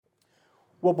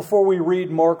Well, before we read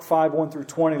Mark 5, 1 through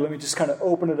 20, let me just kind of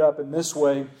open it up in this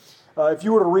way. If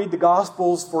you were to read the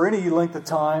Gospels for any length of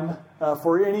time,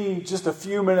 just a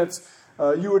few minutes,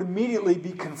 you would immediately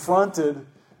be confronted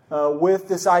with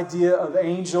this idea of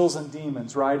angels and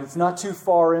demons, right? It's not too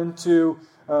far into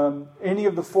any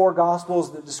of the four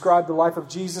Gospels that describe the life of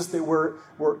Jesus that we're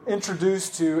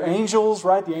introduced to angels,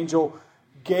 right? The angel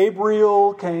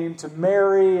Gabriel came to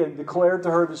Mary and declared to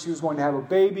her that she was going to have a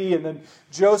baby, and then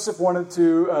Joseph wanted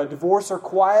to divorce her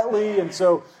quietly, and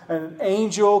so an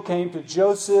angel came to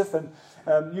Joseph, and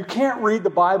you can't read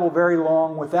the Bible very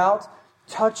long without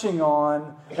touching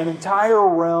on an entire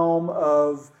realm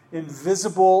of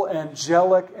invisible,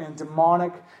 angelic, and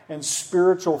demonic and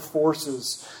spiritual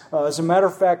forces. As a matter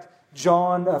of fact, 1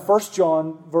 John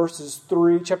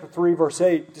chapter 3, verse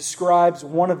 8 describes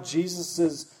one of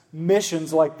Jesus's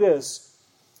missions like this.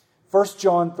 1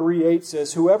 John 3:8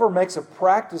 says, "Whoever makes a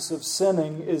practice of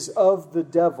sinning is of the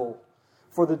devil,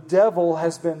 for the devil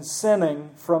has been sinning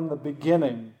from the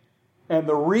beginning. And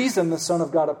the reason the Son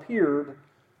of God appeared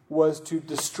was to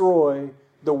destroy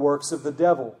the works of the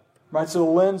devil." Right? So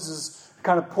the lens is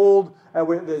kind of pulled,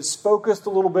 it's focused a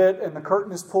little bit, and the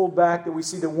curtain is pulled back, that we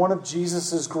see that one of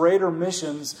Jesus' greater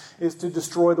missions is to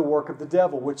destroy the work of the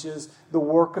devil, which is the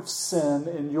work of sin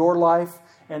in your life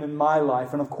and in my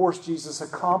life. And of course, Jesus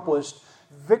accomplished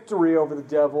victory over the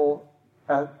devil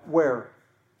at where?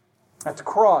 At the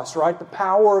cross, right? The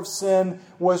power of sin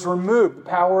was removed. The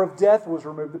power of death was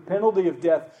removed. The penalty of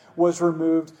death was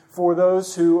removed for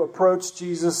those who approached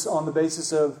Jesus on the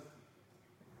basis of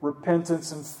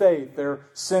repentance and faith. Their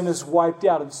sin is wiped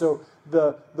out. And so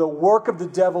the work of the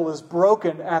devil is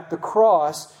broken at the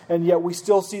cross, and yet we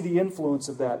still see the influence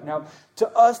of that. Now, to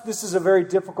us, this is a very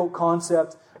difficult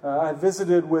concept. I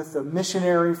visited with a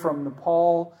missionary from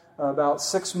Nepal about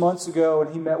 6 months ago,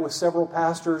 and he met with several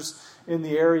pastors in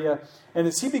the area. And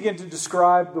as he began to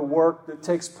describe the work that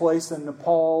takes place in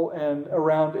Nepal and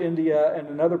around India and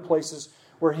in other places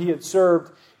where he had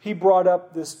served, he brought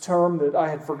up this term that I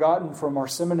had forgotten from our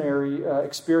seminary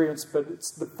experience, but it's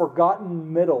the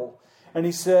forgotten middle. And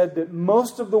he said that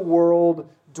most of the world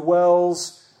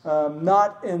dwells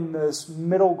not in this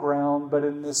middle ground, but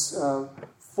in this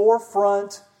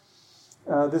forefront,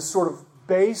 this sort of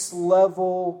base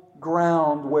level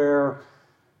ground where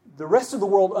the rest of the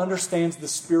world understands the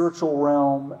spiritual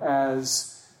realm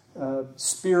as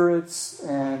spirits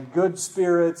and good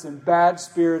spirits and bad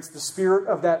spirits, the spirit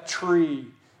of that tree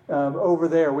over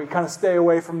there. We kind of stay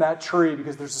away from that tree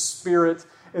because there's a spirit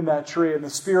in that tree, and the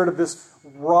spirit of this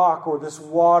rock or this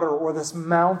water or this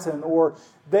mountain, or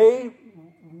they,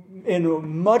 in a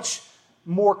much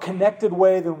more connected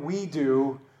way than we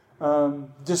do,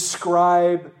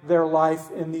 describe their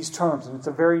life in these terms. And it's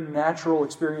a very natural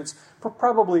experience for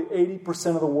probably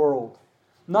 80% of the world.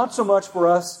 Not so much for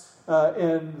us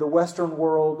in the Western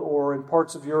world or in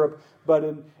parts of Europe, but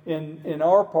in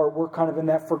our part, we're kind of in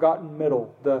that forgotten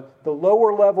middle. The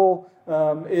lower level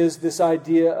is this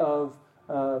idea of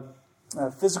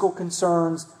physical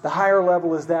concerns. The higher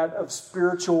level is that of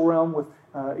spiritual realm with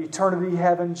eternity,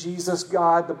 heaven, Jesus,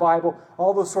 God, the Bible,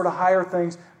 all those sort of higher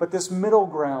things. But this middle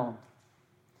ground,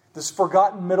 this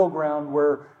forgotten middle ground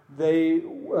where they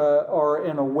are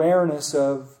in awareness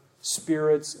of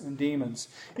spirits and demons.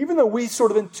 Even though we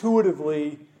sort of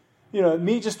intuitively,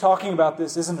 me just talking about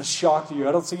this isn't a shock to you.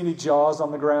 I don't see any jaws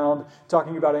on the ground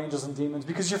talking about angels and demons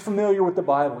because you're familiar with the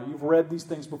Bible. You've read these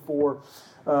things before.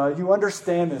 You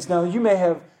understand this. Now, you may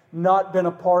have not been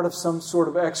a part of some sort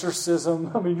of exorcism.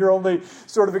 I mean, your only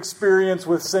sort of experience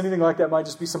with anything like that might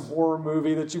just be some horror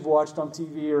movie that you've watched on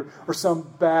TV or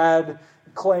some bad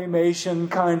claymation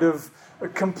kind of a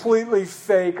completely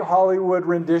fake Hollywood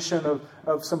rendition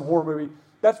of some horror movie.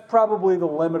 That's probably the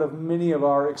limit of many of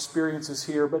our experiences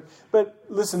here. But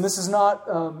listen, this is not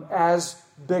as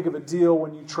big of a deal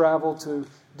when you travel to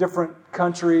different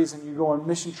countries and you go on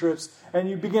mission trips and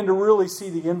you begin to really see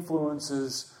the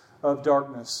influences of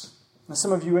darkness. Now,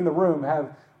 some of you in the room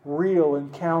have real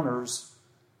encounters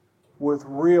with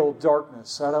real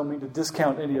darkness. I don't mean to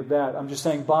discount any of that. I'm just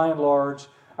saying, by and large,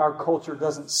 our culture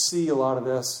doesn't see a lot of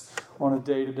this on a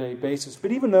day-to-day basis.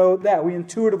 But even though that, we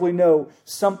intuitively know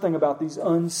something about these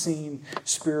unseen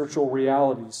spiritual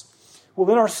realities. Well,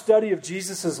 in our study of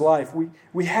Jesus' life,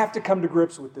 we have to come to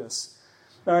grips with this.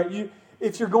 All right,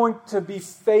 if you're going to be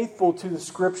faithful to the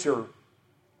Scripture,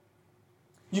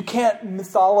 you can't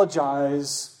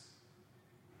mythologize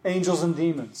angels and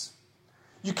demons.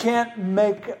 You can't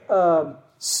make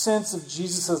sense of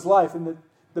Jesus' life, and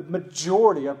the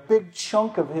majority, a big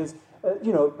chunk of his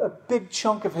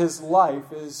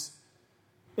life is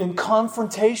in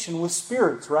confrontation with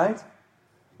spirits, right?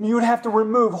 You would have to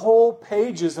remove whole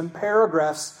pages and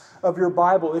paragraphs of your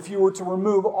Bible if you were to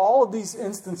remove all of these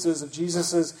instances of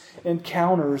Jesus'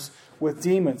 encounters with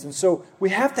demons. And so we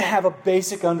have to have a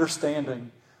basic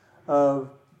understanding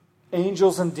of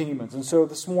angels and demons. And so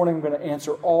this morning I'm going to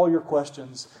answer all your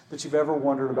questions that you've ever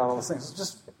wondered about all these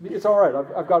things. It's all right.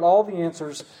 I've got all the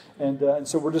answers, and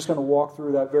so we're just going to walk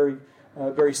through that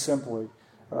very simply.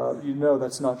 You know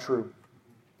that's not true.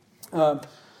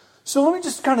 So let me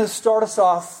just kind of start us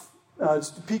off,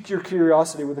 just to pique your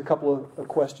curiosity with a couple of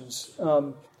questions.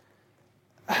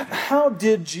 How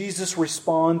did Jesus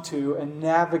respond to and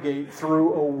navigate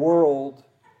through a world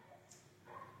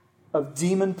of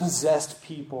demon-possessed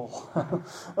people,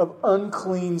 of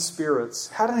unclean spirits?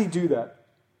 How did he do that?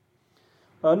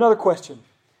 Another question.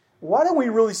 Why don't we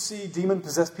really see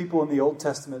demon-possessed people in the Old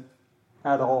Testament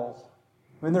at all?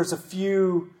 I mean, there's a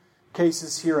few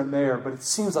cases here and there, but it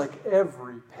seems like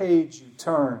every page you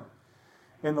turn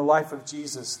in the life of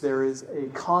Jesus, there is a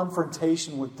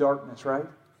confrontation with darkness, right?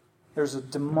 There's a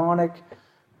demonic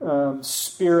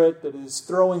spirit that is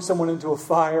throwing someone into a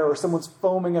fire, or someone's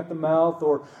foaming at the mouth,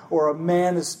 or a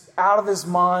man is out of his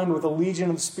mind with a legion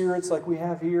of spirits like we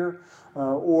have here,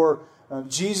 or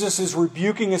Jesus is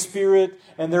rebuking a spirit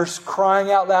and they're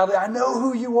crying out loudly, "I know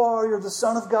who you are, you're the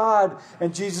Son of God."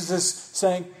 And Jesus is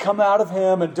saying, "Come out of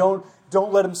him and don't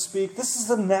let him speak." This is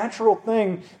a natural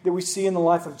thing that we see in the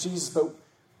life of Jesus, but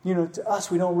to us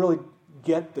we don't really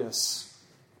get this.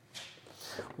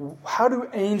 How do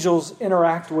angels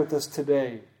interact with us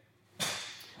today?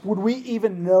 Would we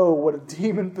even know what a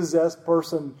demon-possessed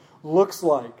person looks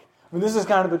like? I mean, this is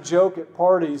kind of a joke at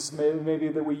parties, maybe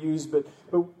that we use, but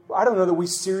I don't know that we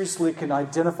seriously can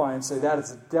identify and say that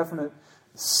is a definite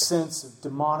sense of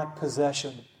demonic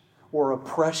possession or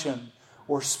oppression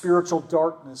or spiritual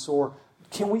darkness, or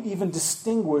can we even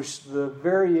distinguish the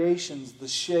variations, the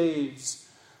shades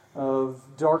of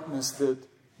darkness that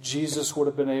Jesus would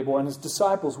have been able and his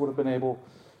disciples would have been able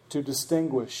to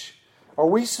distinguish? Are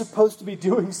we supposed to be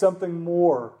doing something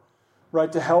more,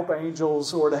 right, to help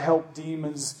angels or to help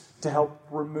demons, to help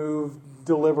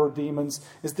deliver demons?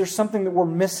 Is there something that we're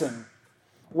missing?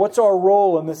 What's our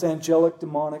role in this angelic,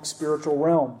 demonic, spiritual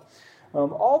realm?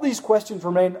 All these questions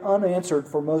remain unanswered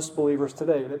for most believers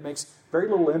today, and it makes very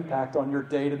little impact on your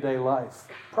day-to-day life.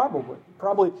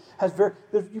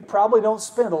 You probably don't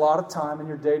spend a lot of time in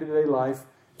your day-to-day life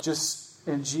just,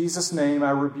 "In Jesus' name, I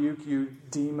rebuke you,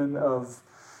 demon of,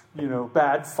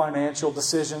 bad financial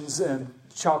decisions and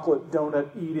chocolate donut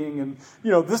eating."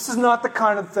 And, this is not the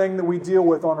kind of thing that we deal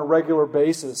with on a regular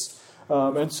basis.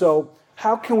 And so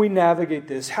how can we navigate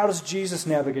this? How does Jesus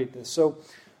navigate this? So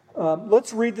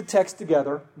let's read the text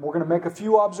together. We're going to make a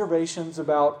few observations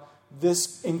about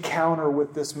this encounter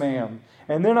with this man.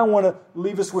 And then I want to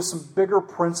leave us with some bigger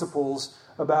principles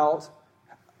about,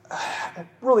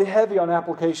 really heavy on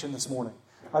application this morning.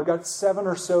 I've got 7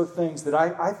 or so things that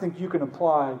I think you can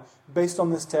apply based on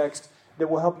this text that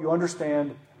will help you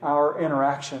understand our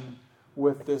interaction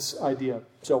with this idea.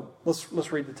 So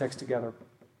let's read the text together.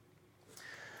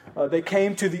 They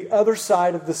came to the other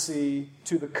side of the sea,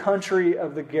 to the country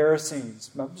of the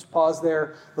Gerasenes. Now, just pause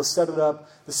there. Let's set it up.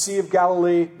 The Sea of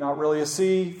Galilee, not really a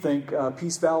sea. Think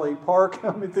Peace Valley Park.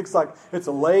 I mean, things like it's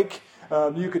a lake.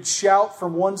 You could shout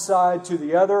from one side to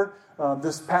the other.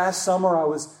 This past summer, I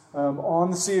was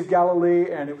on the Sea of Galilee,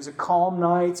 and it was a calm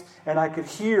night, and I could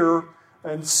hear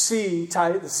and see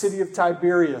the city of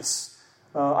Tiberias.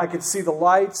 I could see the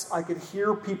lights. I could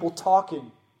hear people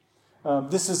talking.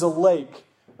 This is a lake.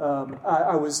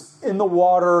 I was in the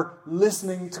water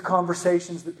listening to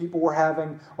conversations that people were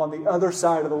having on the other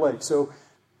side of the lake. So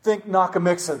think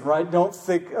Nakamixon, right? Don't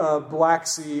think Black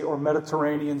Sea or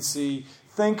Mediterranean Sea.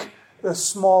 Think a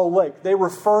small lake. They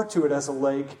refer to it as a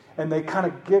lake, and they kind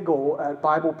of giggle at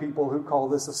Bible people who call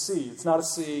this a sea. It's not a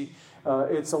sea.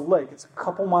 It's a lake. It's a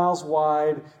couple miles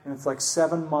wide, and it's like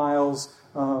 7 miles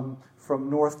from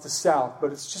north to south.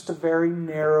 But it's just a very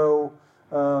narrow...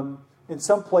 in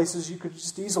some places, you could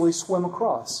just easily swim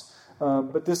across.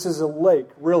 But this is a lake,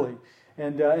 really.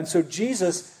 And so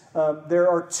Jesus, there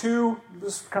are two...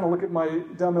 Just kind of look at my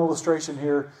dumb illustration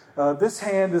here. This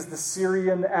hand is the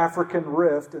Syrian-African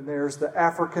rift, and there's the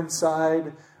African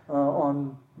side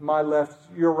on my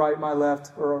left, your right, my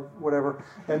left, or whatever.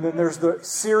 And then there's the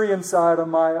Syrian side on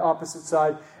my opposite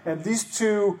side. And these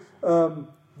two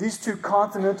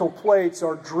continental plates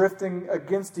are drifting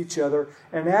against each other.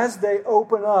 And as they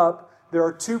open up, there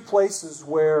are two places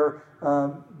where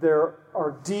there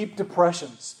are deep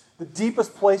depressions. The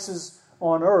deepest places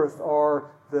on earth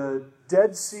are the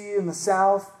Dead Sea in the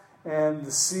south and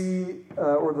the sea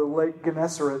or the Lake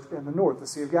Gennesaret in the north, the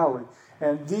Sea of Galilee.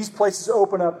 And these places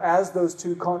open up as those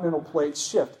two continental plates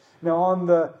shift. Now on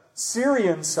the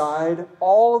Syrian side,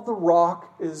 all of the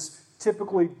rock is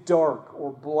typically dark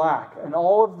or black. And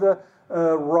all of the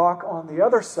rock on the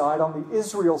other side, on the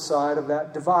Israel side of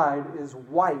that divide, is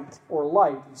white or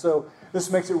light. And so this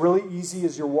makes it really easy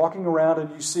as you're walking around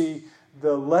and you see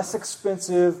the less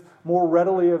expensive, more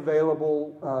readily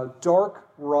available dark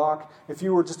rock. If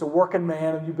you were just a working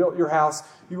man and you built your house,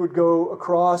 you would go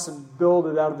across and build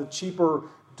it out of the cheaper,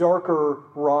 darker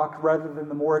rock rather than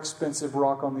the more expensive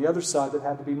rock on the other side that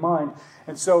had to be mined.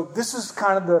 And so this is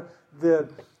kind of the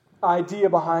idea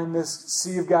behind this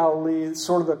Sea of Galilee,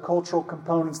 sort of the cultural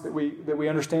components that we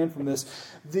understand from this.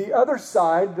 The other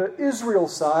side, the Israel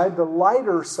side, the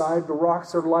lighter side, the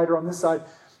rocks are lighter on this side.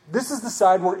 This is the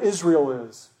side where Israel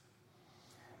is.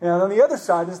 And on the other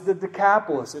side is the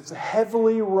Decapolis. It's a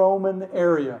heavily Roman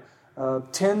area.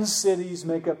 10 cities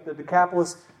make up the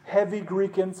Decapolis, heavy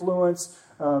Greek influence.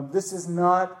 This is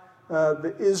not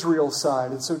the Israel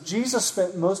side. And so Jesus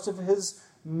spent most of his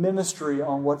ministry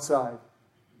on what side?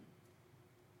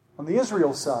 On the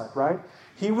Israel side, right?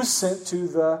 He was sent to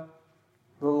the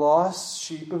lost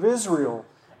sheep of Israel.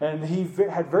 And he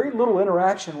had very little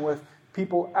interaction with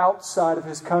people outside of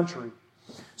his country.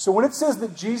 So when it says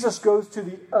that Jesus goes to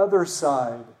the other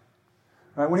side,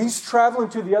 right, when he's traveling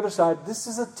to the other side, this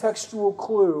is a textual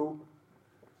clue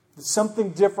that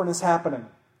something different is happening.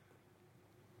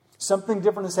 Something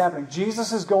different is happening.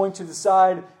 Jesus is going to the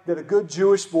side that a good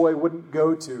Jewish boy wouldn't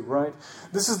go to, right?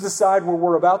 This is the side where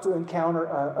we're about to encounter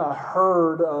a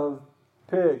herd of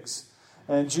pigs.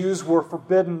 And Jews were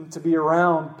forbidden to be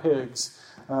around pigs.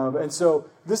 And so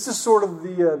this is sort of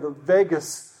the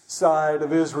Vegas side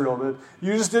of Israel, that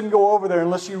you just didn't go over there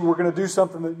unless you were going to do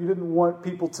something that you didn't want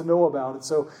people to know about. And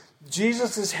so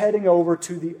Jesus is heading over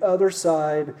to the other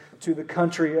side, to the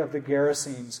country of the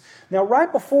Gerasenes. Now,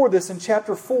 right before this, in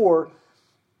chapter 4,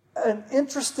 an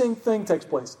interesting thing takes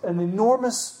place. An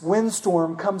enormous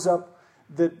windstorm comes up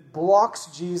that blocks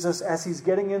Jesus as he's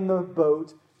getting in the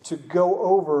boat to go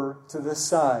over to this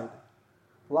side.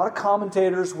 A lot of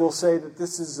commentators will say that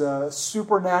this is a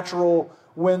supernatural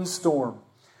windstorm,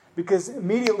 because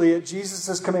immediately at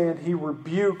Jesus' command, he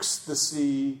rebukes the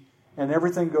sea and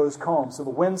everything goes calm. So the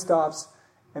wind stops,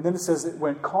 and then it says it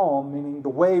went calm, meaning the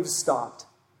waves stopped.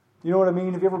 You know what I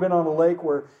mean? Have you ever been on a lake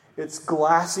where it's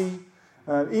glassy?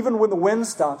 Even when the wind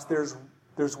stops, there's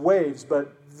waves.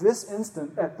 But this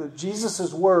instant, at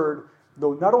Jesus' word,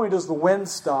 not only does the wind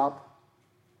stop,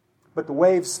 but the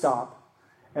waves stop.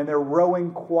 And they're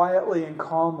rowing quietly and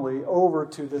calmly over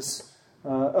to this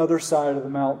other side of the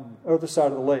mountain, other side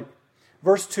of the lake.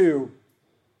 Verse 2,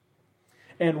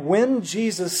 and when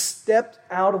Jesus stepped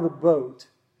out of the boat,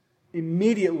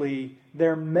 immediately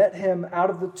there met him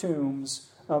out of the tombs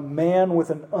a man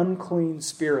with an unclean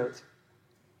spirit.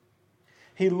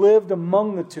 He lived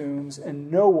among the tombs, and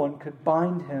no one could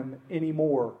bind him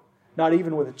anymore, not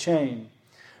even with a chain.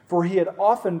 For he had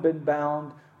often been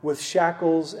bound with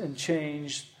shackles and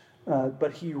chains,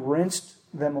 but he wrenched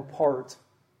them apart.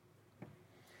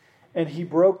 And he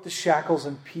broke the shackles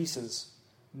in pieces.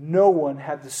 No one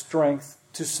had the strength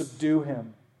to subdue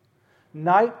him.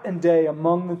 Night and day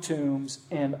among the tombs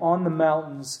and on the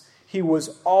mountains, he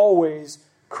was always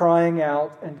crying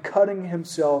out and cutting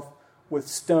himself with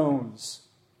stones.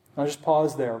 I'll just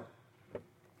pause there.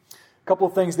 A couple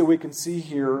of things that we can see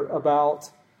here about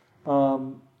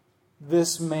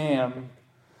this man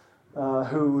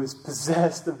who is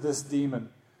possessed of this demon.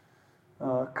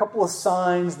 A couple of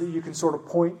signs that you can sort of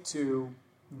point to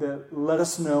that let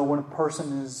us know when a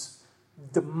person is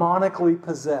demonically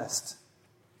possessed.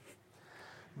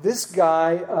 This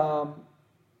guy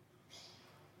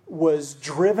was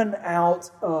driven out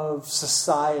of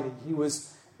society. He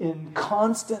was in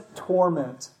constant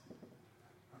torment,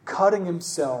 cutting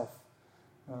himself,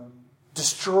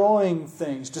 destroying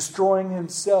things, destroying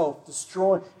himself,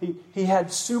 He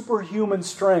had superhuman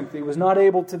strength. He was not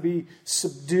able to be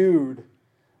subdued.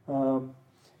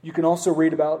 You can also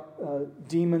read about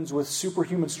demons with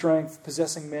superhuman strength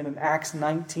possessing men in Acts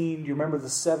 19. Do you remember the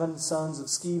 7 sons of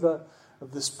Sceva,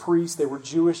 of this priest? They were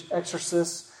Jewish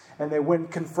exorcists, and they went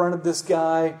and confronted this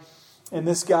guy. And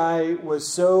this guy was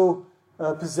so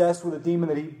possessed with a demon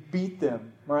that he beat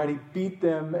them. Right? He beat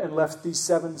them and left these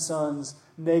 7 sons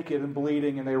naked and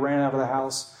bleeding, and they ran out of the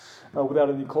house without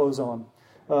any clothes on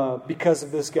because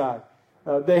of this guy.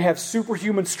 They have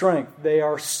superhuman strength. They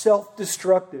are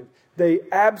self-destructive. They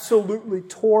absolutely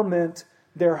torment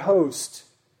their host.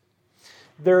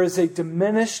 There is a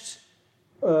diminished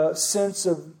sense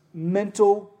of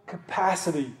mental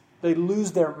capacity They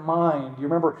lose their mind. You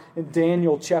remember in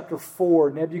Daniel chapter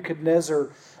 4, Nebuchadnezzar,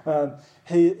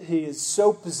 he is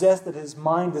so possessed that his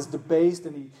mind is debased,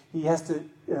 and he has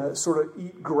to sort of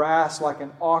eat grass like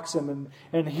an oxen.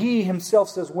 And he himself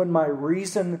says, when my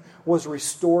reason was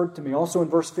restored to me. Also in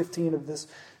verse 15 of this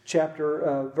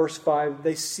chapter, verse 5,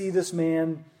 they see this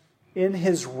man in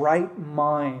his right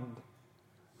mind.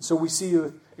 So we see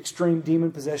with extreme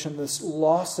demon possession this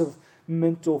loss of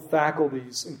mental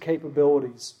faculties and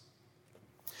capabilities.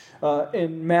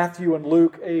 In Matthew and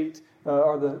Luke 8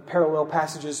 are the parallel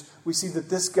passages. We see that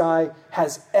this guy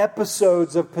has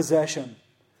episodes of possession.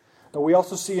 We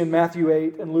also see in Matthew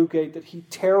 8 and Luke 8 that he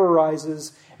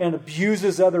terrorizes and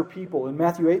abuses other people. In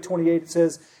Matthew 8:28 it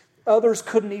says, others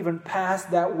couldn't even pass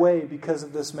that way because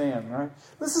of this man. Right?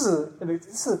 This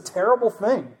is a terrible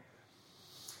thing.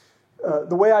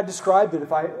 The way I described it,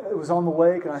 if I was on the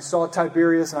lake and I saw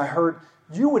Tiberias and I heard,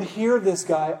 you would hear this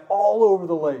guy all over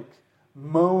the lake,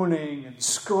 moaning and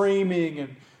screaming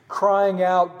and crying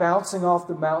out, bouncing off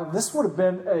the mountain. This would have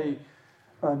been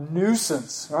a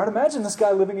nuisance, right? Imagine this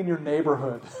guy living in your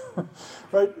neighborhood,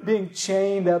 right? Being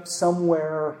chained up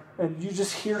somewhere, and you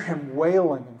just hear him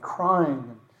wailing and crying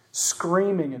and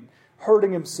screaming and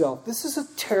hurting himself. This is a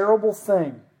terrible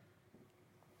thing.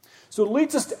 So it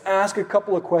leads us to ask a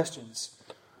couple of questions.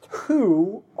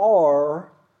 Who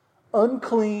are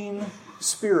unclean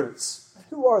spirits?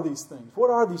 Who are these things? What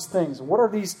are these things? And what are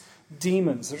these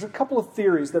demons? There's a couple of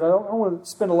theories that I don't want to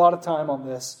spend a lot of time on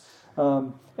this.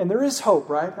 And there is hope,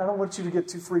 right? I don't want you to get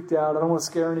too freaked out. I don't want to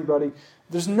scare anybody.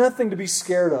 There's nothing to be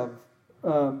scared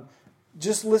of.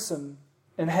 Just listen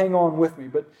and hang on with me.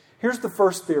 But here's the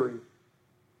first theory.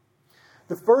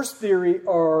 The first theory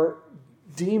are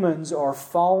demons are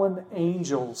fallen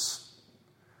angels.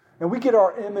 And we get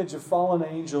our image of fallen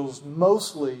angels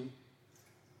mostly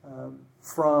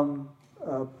from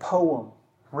a poem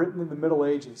written in the Middle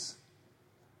Ages.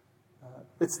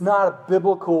 It's not a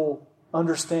biblical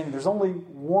understanding. There's only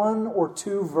one or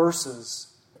two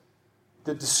verses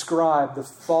that describe the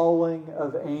falling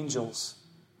of angels.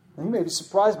 And you may be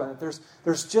surprised by that.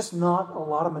 There's just not a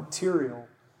lot of material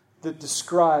that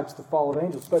describes the fall of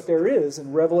angels. But there is,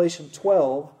 in Revelation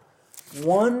 12,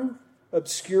 one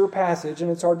obscure passage, and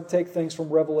it's hard to take things from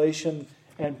Revelation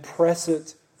and press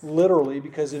it literally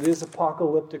because it is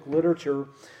apocalyptic literature.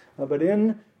 But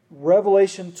in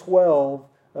Revelation 12,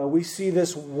 we see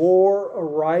this war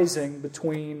arising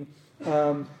between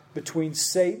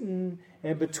Satan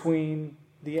and between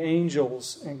the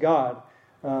angels and God.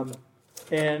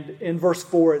 And in verse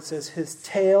 4 it says, his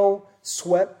tail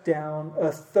swept down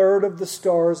a third of the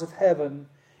stars of heaven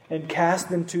and cast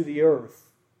them to the earth.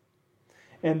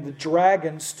 And the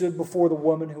dragon stood before the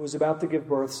woman who was about to give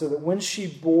birth, so that when she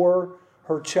bore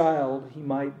her child, he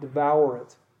might devour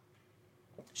it.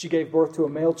 She gave birth to a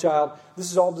male child.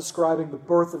 This is all describing the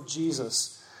birth of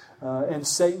Jesus and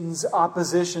Satan's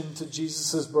opposition to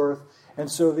Jesus' birth. And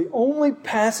so the only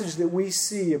passage that we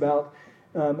see about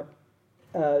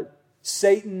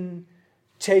Satan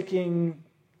taking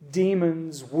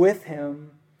demons with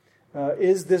him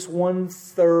is this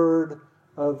 1/3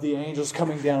 of the angels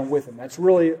coming down with him. That's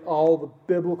really all the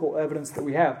biblical evidence that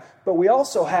we have. But we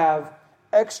also have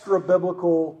extra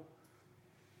biblical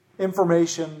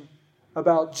information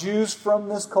about Jews from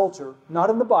this culture, not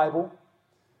in the Bible,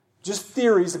 just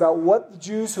theories about what the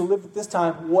Jews who lived at this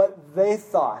time, what they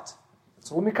thought.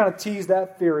 So let me kind of tease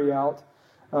that theory out,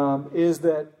 is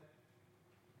that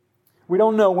we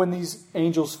don't know when these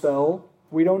angels fell.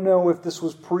 We don't know if this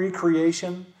was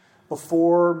pre-creation,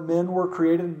 before men and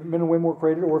women were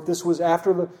created, or if this was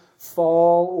after the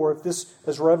fall, or if this,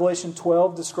 as Revelation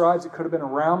 12 describes, it could have been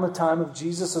around the time of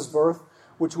Jesus' birth,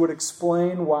 which would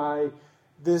explain why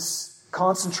this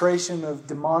concentration of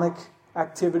demonic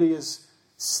activity is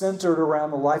centered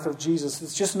around the life of Jesus.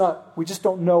 It's just not, we just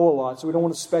don't know a lot, so we don't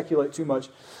want to speculate too much.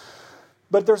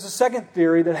 But there's a second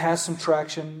theory that has some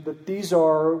traction, that these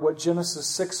are what Genesis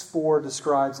 6:4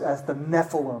 describes as the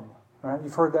Nephilim. Right?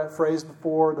 You've heard that phrase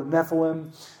before, the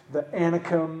Nephilim, the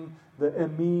Anakim, the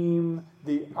Emim,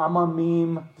 the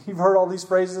Amamim. You've heard all these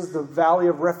phrases, the Valley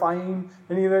of Rephaim.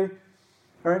 Anybody?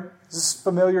 All right? Is this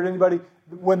familiar to anybody?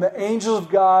 When the angels of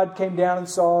God came down and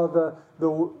saw the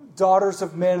daughters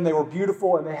of men, and they were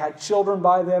beautiful, and they had children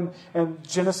by them, and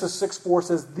Genesis 6:4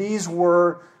 says, these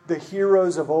were the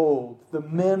heroes of old, the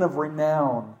men of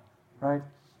renown. Right?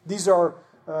 These are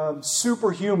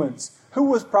superhumans. Who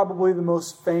was probably the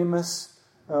most famous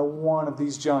one of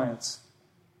these giants?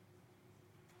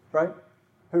 Right?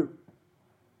 Who?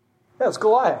 That was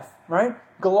Goliath, right?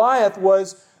 Goliath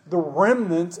was the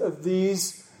remnant of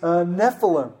these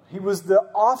Nephilim. He was the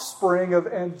offspring of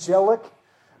angelic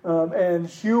and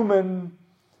human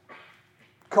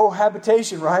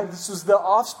cohabitation, right? This was the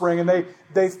offspring, and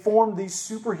they formed these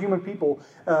superhuman people.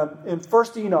 In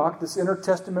 1st Enoch, this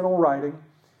intertestamental writing,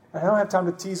 and I don't have time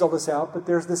to tease all this out, but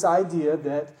there's this idea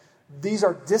that these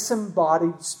are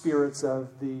disembodied spirits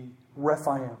of the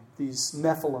Rephaim, these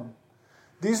Nephilim.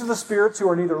 These are the spirits who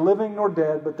are neither living nor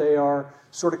dead, but they are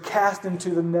sort of cast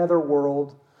into the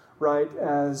netherworld, right,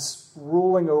 as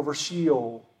ruling over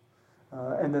Sheol.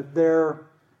 And that their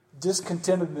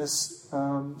discontentedness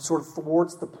sort of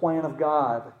thwarts the plan of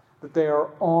God, that they are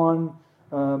on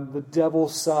the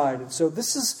devil's side. And so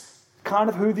this is kind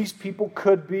of who these people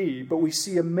could be, but we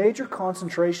see a major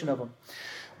concentration of them.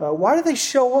 Why do they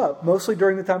show up mostly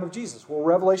during the time of Jesus? Well,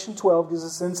 Revelation 12 gives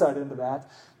us insight into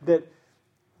that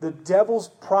the devil's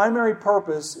primary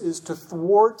purpose is to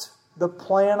thwart the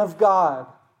plan of God,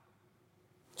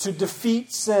 to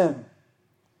defeat sin.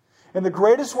 And the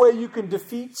greatest way you can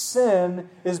defeat sin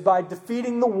is by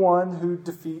defeating the one who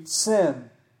defeats sin.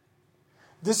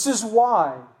 This is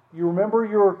why, you remember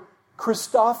your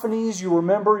Christophanies, you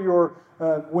remember your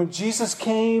when Jesus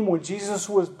came, when Jesus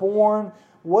was born,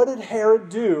 what did Herod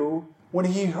do when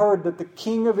he heard that the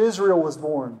King of Israel was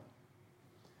born?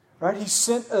 Right? He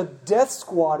sent a death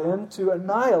squad in to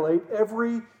annihilate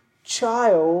every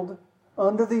child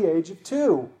under the age of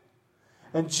 2.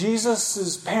 And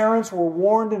Jesus' parents were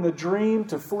warned in a dream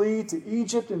to flee to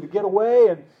Egypt and to get away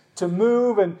and to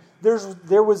move. And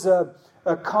there was a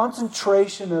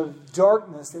concentration of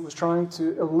darkness that was trying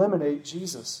to eliminate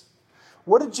Jesus.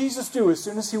 What did Jesus do as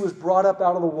soon as he was brought up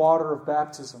out of the water of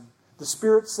baptism? The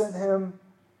Spirit sent him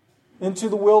into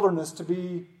the wilderness to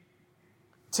be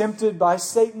tempted by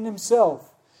Satan himself.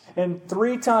 And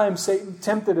 3 times Satan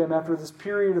tempted him after this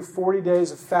period of 40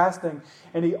 days of fasting.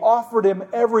 And he offered him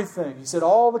everything. He said,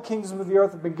 all the kingdoms of the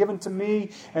earth have been given to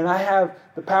me, and I have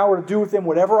the power to do with them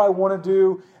whatever I want to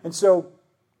do. And so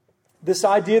this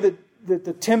idea that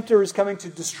the tempter is coming to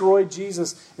destroy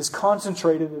Jesus is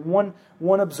concentrated. And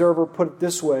one observer put it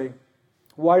this way.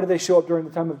 Why do they show up during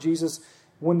the time of Jesus?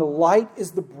 When the light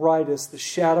is the brightest, the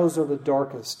shadows are the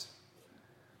darkest.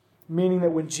 Meaning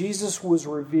that when Jesus was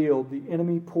revealed, the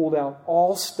enemy pulled out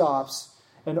all stops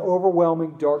and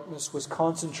overwhelming darkness was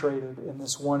concentrated in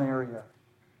this one area.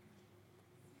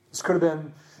 This could have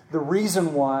been the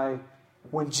reason why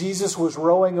when Jesus was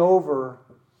rowing over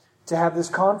to have this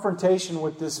confrontation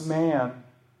with this man,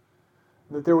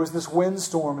 that there was this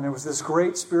windstorm and there was this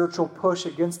great spiritual push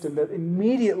against him, that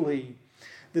immediately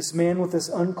this man with this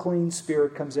unclean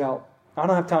spirit comes out. I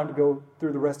don't have time to go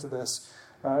through the rest of this.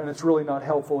 And it's really not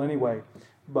helpful anyway.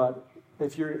 But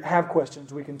if you have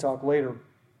questions, we can talk later.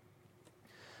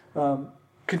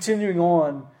 Continuing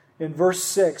on, in verse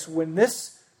 6, when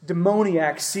this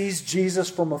demoniac sees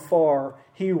Jesus from afar,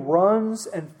 he runs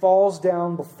and falls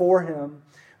down before him.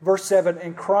 Verse 7,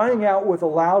 and crying out with a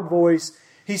loud voice,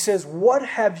 he says, what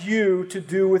have you to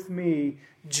do with me,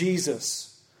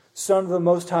 Jesus, Son of the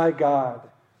Most High God?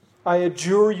 I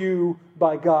adjure you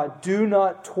by God, do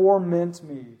not torment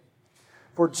me.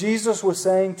 For Jesus was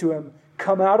saying to him,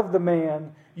 come out of the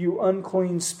man, you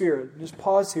unclean spirit. Just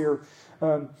pause here.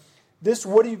 This,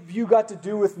 what have you got to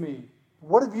do with me?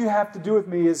 What have you have to do with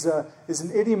me is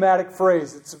an idiomatic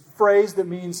phrase. It's a phrase that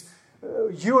means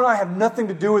you and I have nothing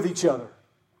to do with each other.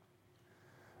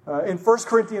 In 1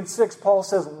 Corinthians 6, Paul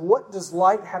says, what does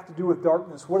light have to do with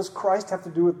darkness? What does Christ have to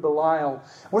do with Belial?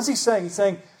 What is he saying? He's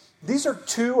saying, these are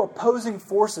two opposing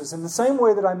forces. In the same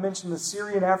way that I mentioned the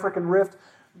Syrian-African rift,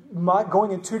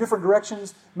 going in 2 different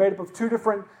directions, made up of 2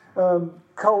 different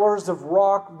colors of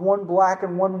rock, one black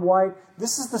and one white.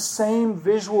 This is the same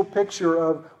visual picture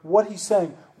of what he's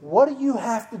saying. What do you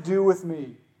have to do with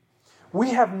me?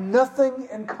 We have nothing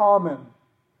in common.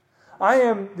 I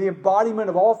am the embodiment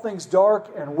of all things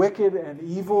dark and wicked and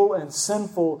evil and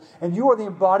sinful, and you are the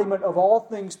embodiment of all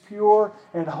things pure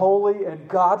and holy and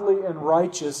godly and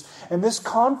righteous. And this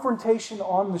confrontation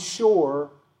on the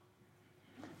shore,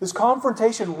 this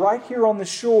confrontation right here on the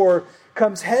shore,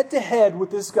 comes head to head with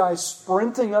this guy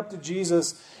sprinting up to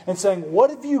Jesus and saying,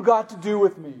 what have you got to do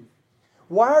with me?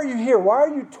 Why are you here? Why are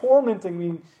you tormenting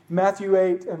me? Matthew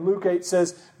 8 and Luke 8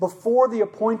 says, before the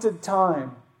appointed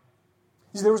time.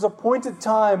 There was an appointed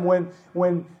time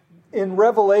when in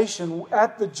Revelation,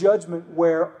 at the judgment,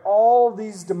 where all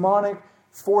these demonic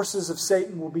forces of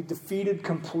Satan will be defeated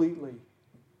completely.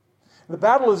 The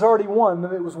battle is already won.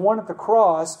 It was won at the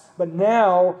cross, but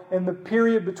now, in the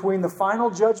period between the final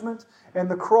judgment and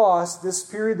the cross, this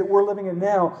period that we're living in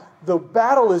now, the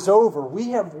battle is over.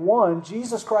 We have won.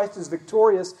 Jesus Christ is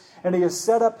victorious, and He has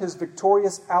set up His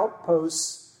victorious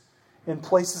outposts in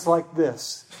places like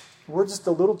this. We're just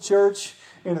a little church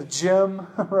in a gym,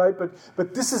 right?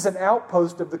 But this is an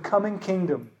outpost of the coming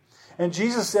kingdom. And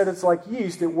Jesus said it's like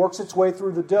yeast. It works its way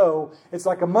through the dough. It's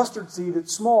like a mustard seed.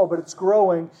 It's small, but it's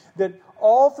growing. That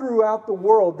all throughout the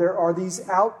world there are these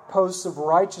outposts of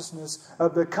righteousness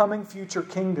of the coming future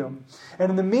kingdom. And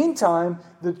in the meantime,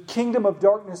 the kingdom of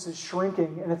darkness is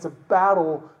shrinking, and it's a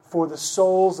battle for the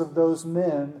souls of those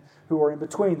men who are in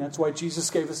between. That's why Jesus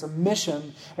gave us a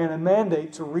mission and a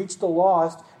mandate to reach the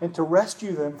lost and to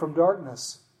rescue them from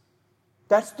darkness.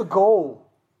 That's the goal.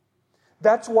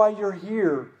 That's why you're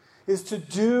here, is to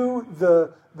do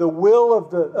the will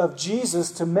of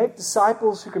Jesus, to make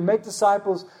disciples who can make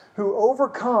disciples who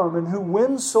overcome and who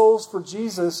win souls for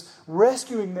Jesus,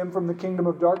 rescuing them from the kingdom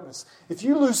of darkness. If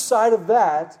you lose sight of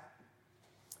that,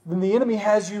 then the enemy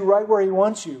has you right where he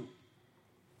wants you,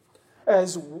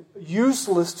 as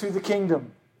useless to the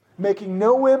kingdom, making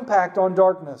no impact on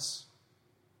darkness.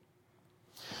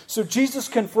 So Jesus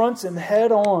confronts him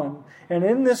head on, and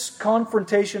in this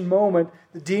confrontation moment,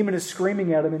 the demon is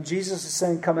screaming at him, and Jesus is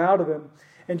saying, "Come out of him."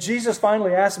 And Jesus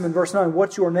finally asks him in verse 9,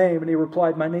 "What's your name?" And he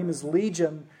replied, "My name is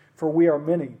Legion, for we are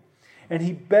many." And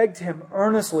he begged him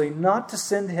earnestly not to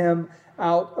send him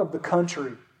out of the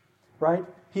country. Right?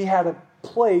 He had a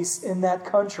place in that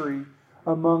country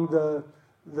among the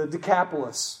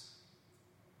Decapolis,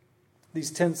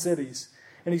 these 10 cities.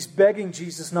 And he's begging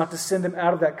Jesus not to send him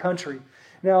out of that country.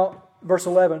 Now, verse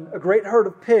 11, a great herd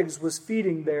of pigs was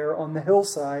feeding there on the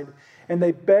hillside, and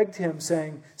they begged him,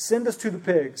 saying, "Send us to the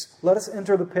pigs. Let us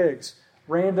enter the pigs."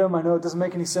 Random, I know it doesn't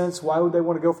make any sense. Why would they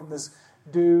want to go from this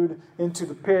dude into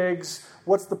the pigs?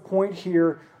 What's the point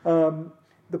here?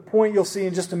 The point you'll see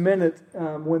in just a minute,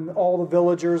 when all the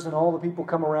villagers and all the people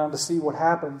come around to see what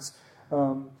happens,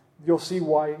 you'll see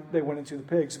why they went into the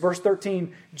pigs. Verse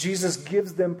 13, Jesus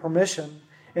gives them permission,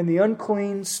 and the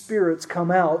unclean spirits come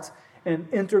out and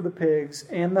enter the pigs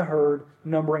and the herd,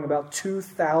 numbering about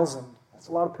 2,000. That's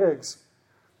a lot of pigs.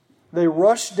 They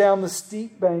rushed down the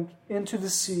steep bank into the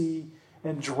sea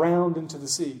and drowned into the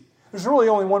sea. There's really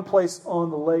only one place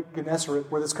on the Lake Gennesaret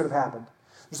where this could have happened.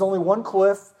 There's only one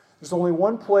cliff. There's only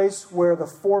one place where the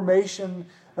formation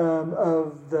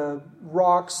of the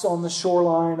rocks on the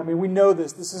shoreline. I mean, we know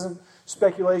this. This isn't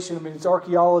speculation. I mean, it's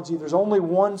archaeology. There's only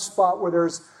one spot where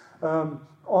there's,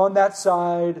 on that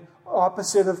side,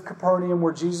 opposite of Capernaum,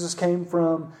 where Jesus came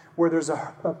from, where there's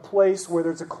a place, where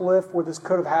there's a cliff, where this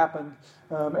could have happened.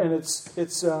 And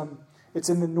it's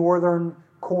in the northern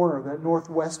corner, that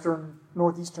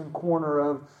northeastern corner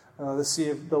of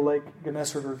the Lake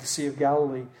Gennesaret, or the Sea of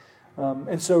Galilee.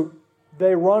 And so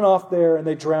they run off there and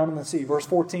they drown in the sea. Verse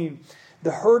 14,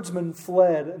 the herdsmen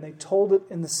fled and they told it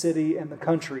in the city and the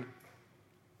country.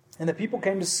 And the people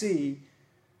came to see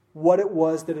what it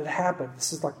was that had happened.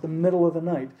 This is like the middle of the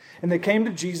night. And they came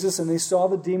to Jesus and they saw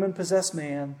the demon-possessed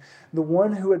man, the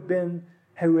one who had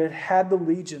the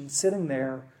legion, sitting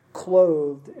there,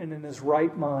 clothed and in his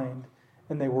right mind.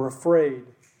 And they were afraid.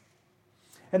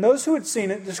 And those who had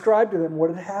seen it described to them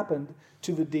what had happened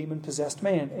to the demon-possessed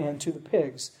man and to the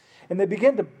pigs. And they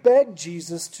began to beg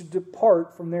Jesus to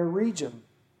depart from their region.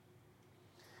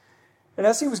 And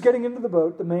as he was getting into the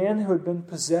boat, the man who had been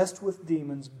possessed with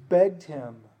demons begged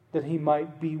him that he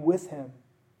might be with him.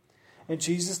 And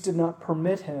Jesus did not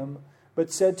permit him,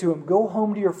 but said to him, "Go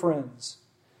home to your friends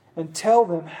and tell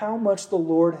them how much the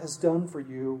Lord has done for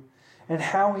you and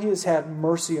how he has had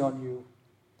mercy on you."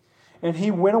 And he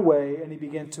went away and he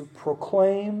began to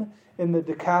proclaim in the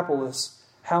Decapolis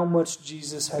how much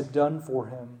Jesus had done for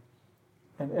him.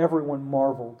 And everyone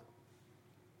marveled.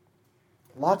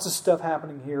 Lots of stuff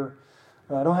happening here.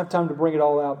 I don't have time to bring it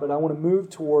all out, but I want to move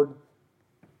toward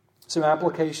some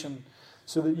application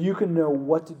so that you can know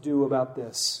what to do about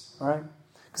this. All right?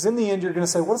 Because in the end, you're going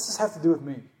to say, what does this have to do with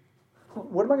me?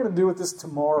 What am I going to do with this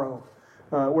tomorrow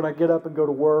when I get up and go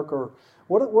to work? Or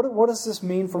what does this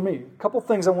mean for me? A couple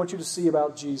things I want you to see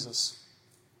about Jesus.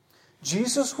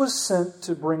 Jesus was sent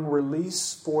to bring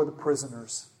release for the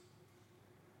prisoners.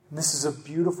 And this is a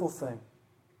beautiful thing.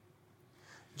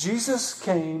 Jesus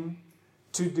came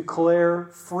to declare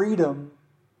freedom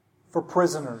for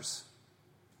prisoners.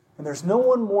 And there's no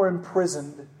one more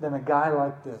imprisoned than a guy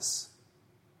like this.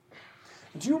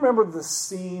 Do you remember the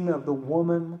scene of the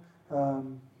woman,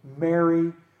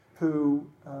 Mary, who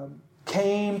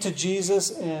came to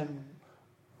Jesus and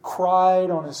cried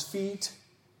on his feet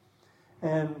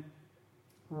and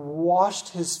washed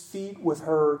his feet with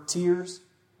her tears?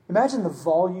 Imagine the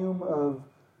volume of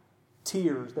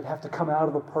tears that have to come out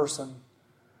of a person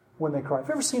when they cry. Have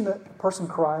you ever seen a person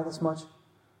cry this much?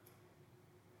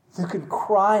 You can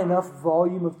cry enough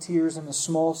volume of tears in a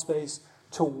small space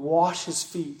to wash his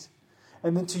feet.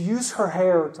 and then to use her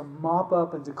hair to mop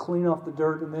up and to clean off the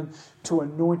dirt and then to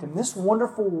anoint him. This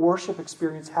wonderful worship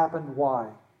experience happened. Why?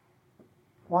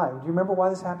 Why? Do you remember why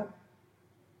this happened?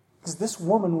 Because this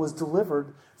woman was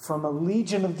delivered from a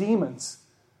legion of demons.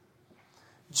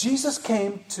 Jesus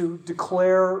came to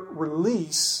declare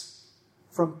release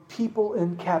from people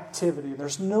in captivity.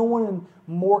 There's no one in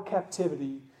more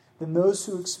captivity than those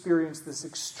who experience this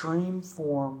extreme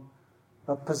form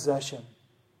of possession.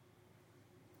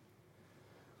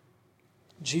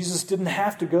 Jesus didn't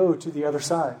have to go to the other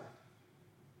side.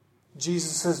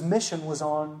 Jesus' mission was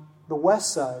on the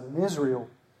west side in Israel.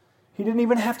 He didn't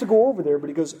even have to go over there, but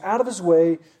he goes out of his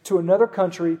way to another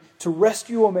country to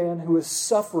rescue a man who is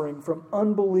suffering from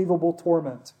unbelievable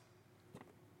torment.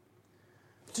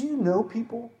 Do you know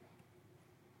people?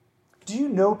 Do you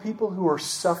know people who are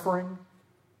suffering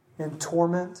in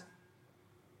torment?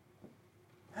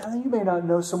 You may not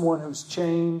know someone who's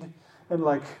chained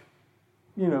and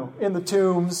in the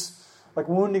tombs,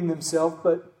 wounding themselves,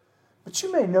 but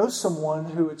you may know someone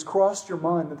who it's crossed your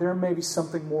mind that there may be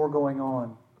something more going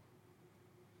on.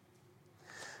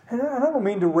 And I don't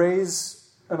mean to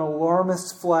raise an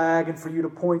alarmist flag and for you to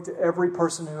point to every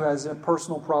person who has a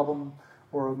personal problem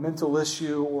or a mental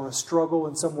issue or a struggle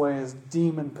in some way as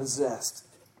demon-possessed.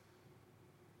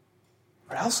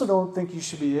 But I also don't think you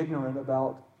should be ignorant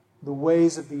about the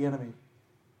ways of the enemy.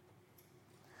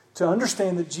 To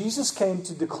understand that Jesus came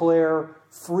to declare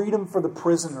freedom for the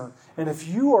prisoner. And if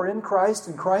you are in Christ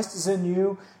and Christ is in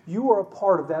you, you are a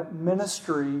part of that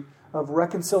ministry of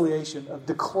reconciliation, of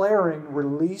declaring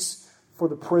release for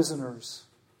the prisoners.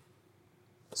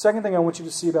 Second thing I want you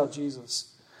to see about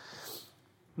Jesus.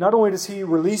 Not only does he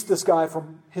release this guy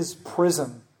from his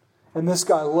prison, and this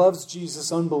guy loves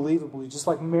Jesus unbelievably, just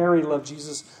like Mary loved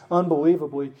Jesus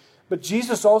unbelievably, but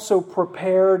Jesus also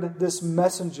prepared this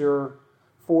messenger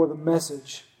for the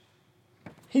message.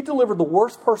 He delivered the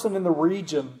worst person in the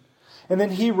region, and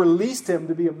then he released him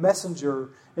to be a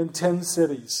messenger in 10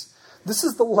 cities. This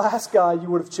is the last guy you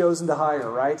would have chosen to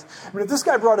hire, right? I mean, if this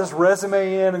guy brought his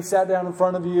resume in and sat down in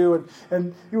front of you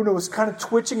and was kind of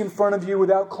twitching in front of you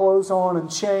without clothes on and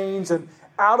chains and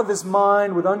out of his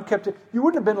mind with unkept, you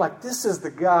wouldn't have been like, this is the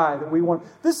guy that we want.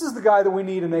 This is the guy that we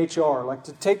need in HR,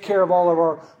 to take care of all of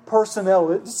our personnel.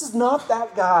 This is not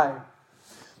that guy.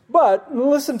 But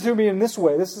listen to me in this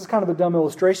way. This is kind of a dumb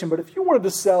illustration, but if you wanted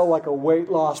to sell a weight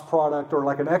loss product or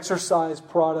an exercise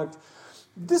product,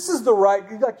 this is the right,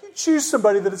 you choose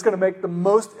somebody that is going to make the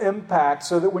most impact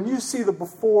so that when you see the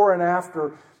before and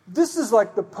after, this is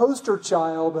the poster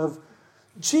child of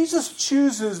Jesus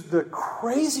chooses the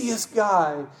craziest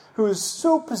guy who is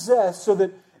so possessed so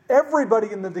that everybody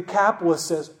in the Decapolis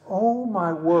says, oh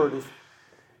my word,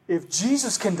 if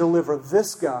Jesus can deliver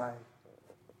this guy,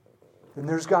 then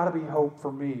there's got to be hope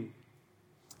for me.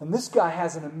 And this guy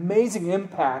has an amazing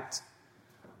impact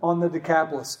on the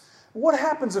Decapolis. What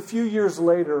happens a few years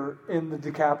later in the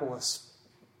Decapolis?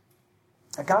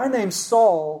 A guy named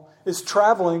Saul is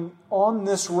traveling on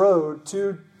this road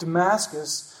to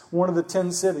Damascus, one of the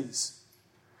 10 cities.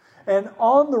 And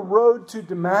on the road to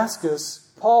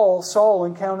Damascus, Saul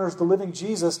encounters the living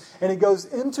Jesus, and he goes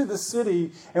into the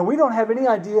city, and we don't have any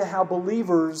idea how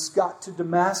believers got to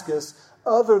Damascus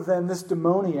other than this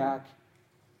demoniac.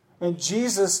 And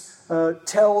Jesus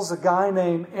tells a guy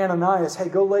named Ananias, hey,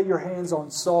 go lay your hands on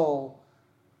Saul.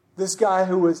 This guy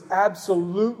who was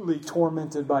absolutely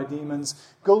tormented by demons.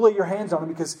 Go lay your hands on him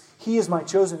because he is my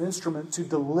chosen instrument to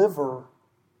deliver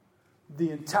the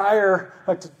entire,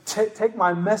 take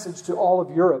my message to all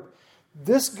of Europe.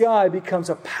 This guy becomes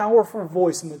a powerful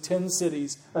voice in the 10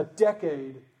 cities a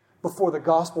decade before the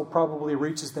gospel probably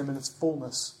reaches them in its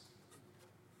fullness.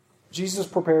 Jesus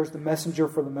prepares the messenger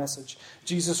for the message.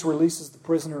 Jesus releases the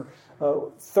prisoner.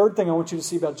 Third thing I want you to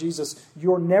see about Jesus,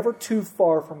 you're never too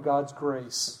far from God's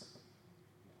grace.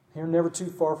 You're never too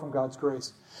far from God's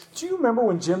grace. Do you remember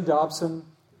when Jim Dobson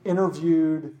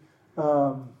interviewed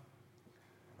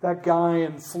that guy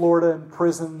in Florida in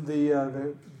prison,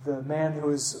 the man who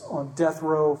was on death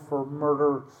row for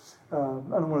murder? I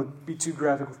don't want to be too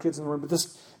graphic with kids in the room, but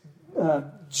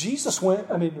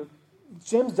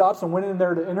Jim Dobson went in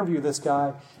there to interview this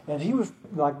guy, and he was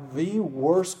the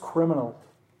worst criminal.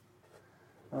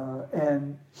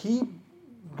 And he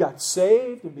got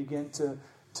saved and began to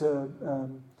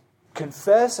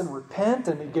confess and repent,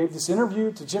 and he gave this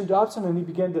interview to Jim Dobson, and he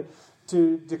began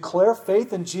to declare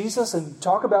faith in Jesus and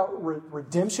talk about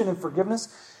redemption and forgiveness.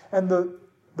 And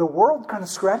the world kind of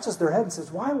scratches their head and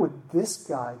says, why would this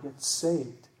guy get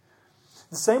saved?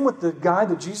 The same with the guy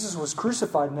that Jesus was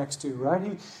crucified next to,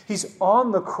 right? He's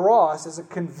on the cross as a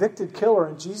convicted killer,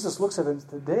 and Jesus looks at him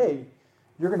today.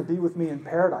 you're going to be with me in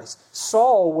paradise.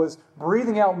 Saul was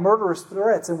breathing out murderous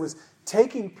threats and was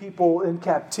taking people in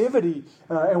captivity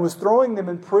and was throwing them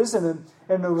in prison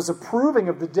and was approving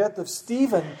of the death of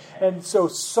Stephen. And so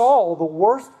Saul, the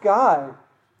worst guy,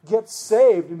 gets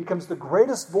saved and becomes the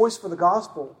greatest voice for the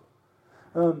gospel.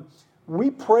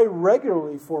 We pray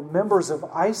regularly for members of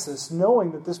ISIS,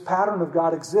 knowing that this pattern of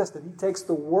God exists, that He takes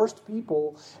the worst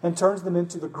people and turns them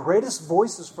into the greatest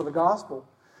voices for the gospel.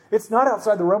 It's not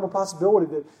outside the realm of possibility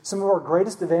that some of our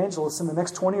greatest evangelists in the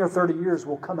next 20 or 30 years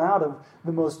will come out of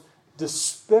the most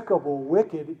despicable,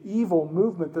 wicked, evil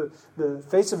movement the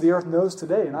face of the earth knows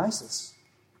today in ISIS.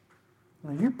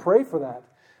 Now, you pray for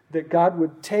that God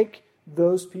would take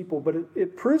those people, but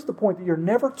it proves the point that you're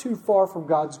never too far from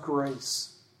God's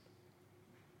grace.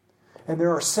 And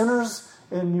there are sinners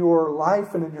in your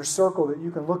life and in your circle that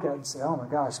you can look at and say, oh my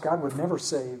gosh, God would never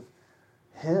save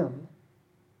him.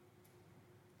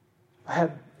 I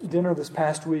had dinner this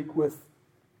past week with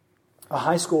a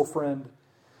high school friend,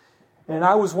 and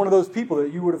I was one of those people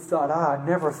that you would have thought, I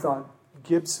never thought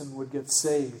Gibson would get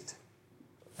saved.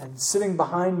 And sitting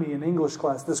behind me in English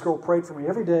class, this girl prayed for me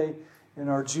every day in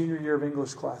our junior year of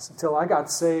English class until I got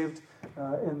saved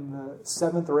in the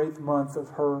 7th or 8th month of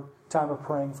her time of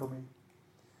praying for me.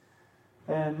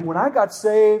 And when I got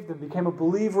saved and became a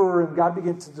believer and God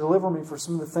began to deliver me for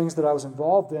some of the things that I was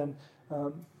involved in,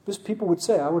 just people would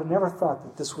say, I would have never thought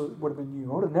that this would have been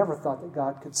you. I would have never thought that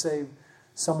God could save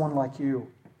someone like you.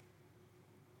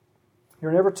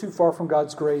 You're never too far from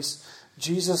God's grace.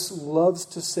 Jesus loves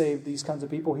to save these kinds of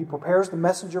people. He prepares the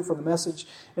messenger for the message,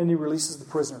 and He releases the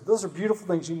prisoner. Those are beautiful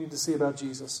things you need to see about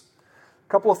Jesus.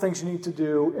 A couple of things you need to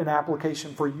do in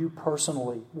application for you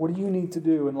personally. What do you need to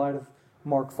do in light of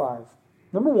Mark 5?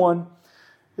 Number one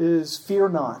is fear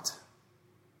not.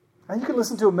 Now, you can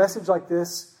listen to a message like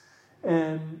this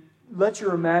and let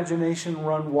your imagination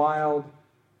run wild.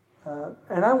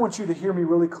 And I want you to hear me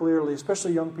really clearly,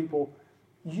 especially young people.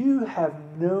 You have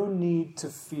no need to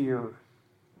fear.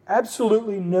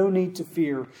 Absolutely no need to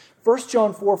fear. 1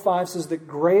 John 4:5 says that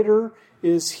greater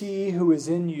is He who is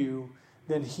in you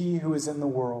than he who is in the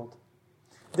world.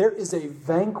 There is a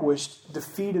vanquished,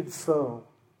 defeated foe.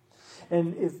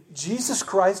 And if Jesus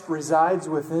Christ resides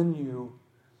within you,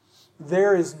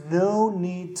 there is no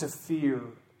need to fear.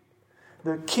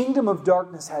 The kingdom of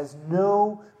darkness has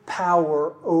no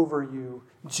power over you.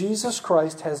 Jesus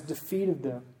Christ has defeated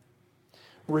them.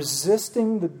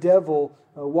 Resisting the devil,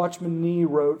 Watchman Nee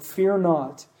wrote, fear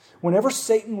not. Whenever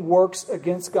Satan works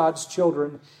against God's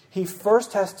children, he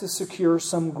first has to secure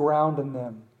some ground in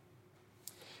them.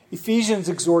 Ephesians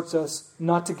exhorts us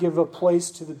not to give a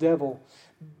place to the devil.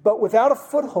 But without a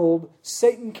foothold,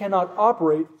 Satan cannot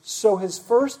operate, so his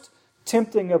first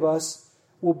tempting of us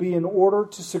will be in order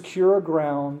to secure a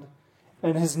ground,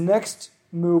 and his next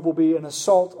move will be an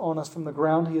assault on us from the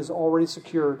ground he has already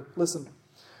secured. Listen,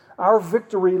 our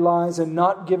victory lies in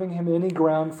not giving him any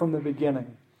ground from the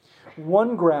beginning.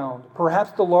 One ground,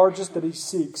 perhaps the largest that he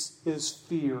seeks, is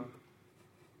fear.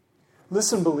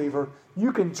 Listen, believer,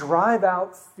 you can drive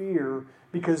out fear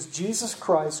because Jesus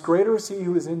Christ, greater is He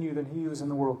who is in you than he who is in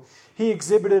the world. He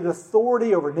exhibited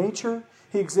authority over nature.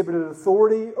 He exhibited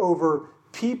authority over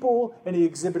people. And He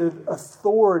exhibited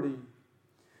authority,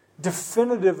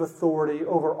 definitive authority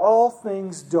over all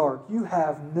things dark. You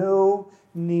have no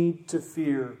need to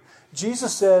fear.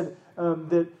 Jesus said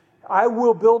that I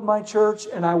will build my church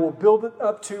and I will build it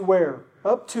up to where?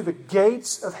 Up to the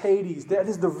gates of Hades. That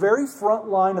is the very front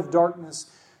line of darkness.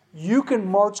 You can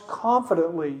march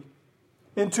confidently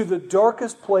into the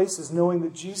darkest places knowing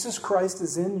that Jesus Christ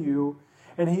is in you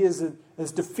and He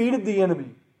has defeated the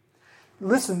enemy.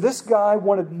 Listen, this guy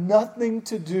wanted nothing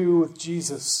to do with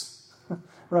Jesus.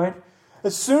 Right?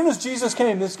 As soon as Jesus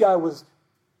came, this guy was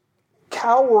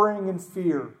cowering in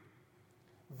fear.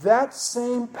 That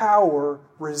same power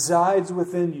resides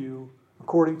within you,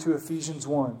 according to Ephesians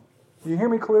 1. Do you hear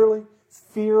me clearly?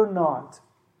 Fear not.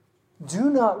 Do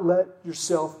not let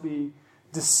yourself be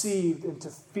deceived into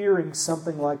fearing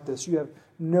something like this. You have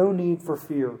no need for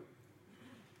fear.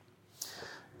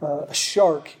 A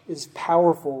shark is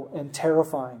powerful and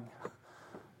terrifying.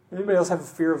 Anybody else have a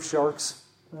fear of sharks?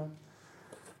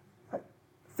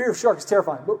 Fear of sharks is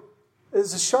terrifying. But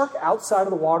is a shark outside of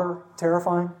the water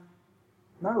terrifying?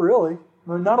 Not really.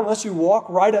 I mean, not unless you walk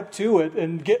right up to it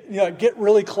and get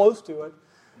really close to it.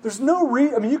 There's no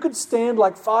reason. You could stand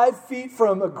like 5 feet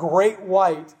from a great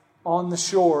white on the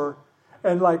shore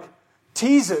and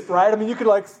tease it, right? You could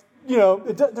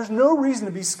there's no reason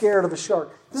to be scared of a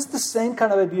shark. This is the same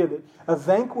kind of idea that a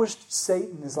vanquished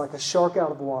Satan is like a shark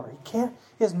out of the water.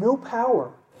 He has no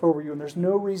power over you, and there's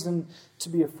no reason to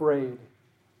be afraid.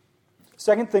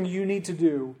 Second thing you need to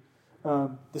do,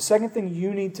 the second thing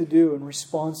you need to do in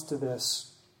response to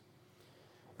this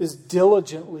is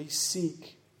diligently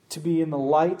seek to be in the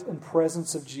light and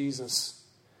presence of Jesus,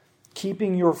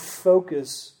 keeping your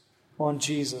focus on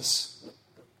Jesus.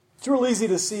 It's real easy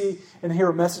to see and hear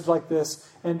a message like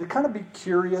this and to kind of be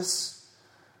curious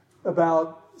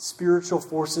about spiritual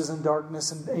forces and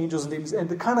darkness and angels and demons, and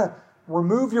to kind of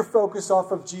remove your focus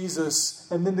off of Jesus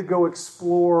and then to go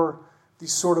explore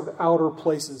these sort of outer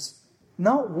places.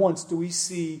 Not once do we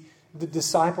see the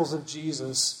disciples of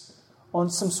Jesus on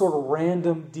some sort of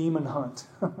random demon hunt,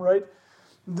 right?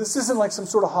 This isn't like some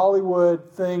sort of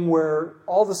Hollywood thing where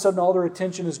all of a sudden all their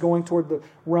attention is going toward the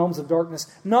realms of darkness.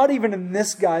 Not even in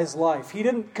this guy's life. He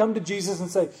didn't come to Jesus and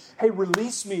say, hey,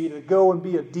 release me to go and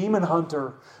be a demon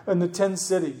hunter in the 10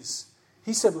 cities.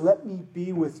 He said, let me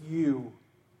be with you.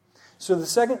 So the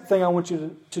second thing I want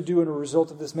you to do in a result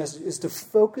of this message is to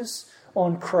focus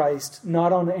on Christ,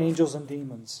 not on angels and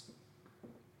demons.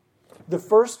 The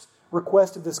first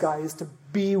request of this guy is to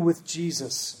be with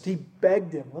Jesus. He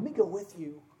begged him, let me go with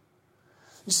you.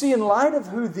 You see, in light of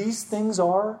who these things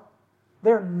are,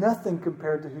 they're nothing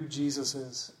compared to who Jesus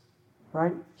is.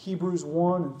 Right? Hebrews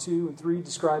 1 and 2 and 3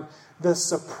 describe the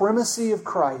supremacy of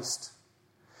Christ.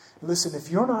 Listen, if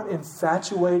you're not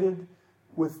infatuated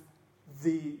with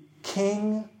the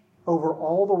King over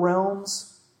all the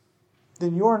realms,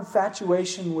 then your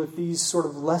infatuation with these sort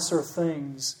of lesser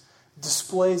things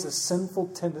displays a sinful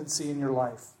tendency in your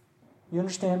life. You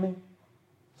understand me?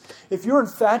 If you're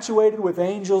infatuated with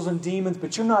angels and demons,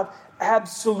 but you're not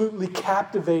absolutely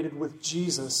captivated with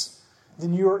Jesus,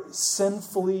 then you're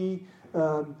sinfully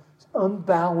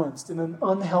unbalanced in an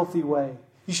unhealthy way.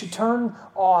 You should turn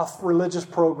off religious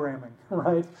programming,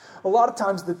 right? A lot of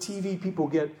times the TV people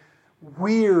get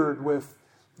weird with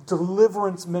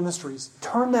deliverance ministries.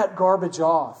 Turn that garbage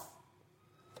off.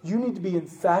 You need to be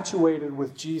infatuated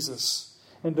with Jesus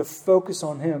and to focus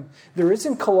on Him. There is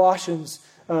in Colossians,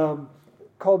 called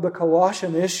the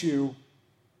Colossian issue,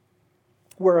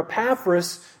 where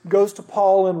Epaphras goes to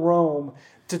Paul in Rome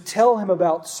to tell him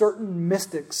about certain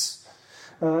mystics.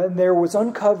 And there was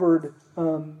uncovered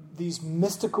these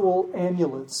mystical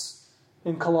amulets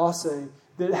in Colossae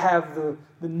that have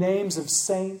the names of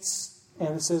saints,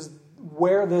 and it says,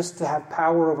 wear this to have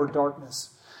power over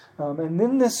darkness. And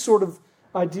then this sort of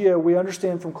idea we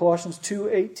understand from Colossians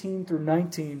 2:18 through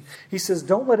 19. He says,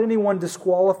 don't let anyone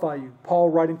disqualify you. Paul,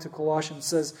 writing to Colossians,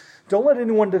 says, don't let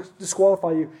anyone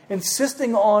disqualify you,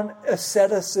 insisting on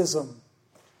asceticism.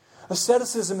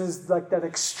 Asceticism is like that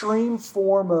extreme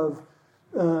form of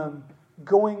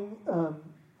going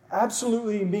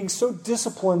absolutely and being so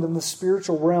disciplined in the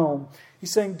spiritual realm.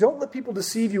 He's saying, don't let people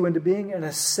deceive you into being an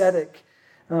ascetic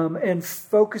and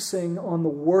focusing on the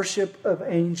worship of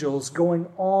angels, going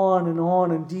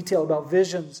on in detail about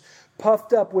visions,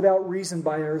 puffed up without reason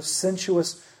by our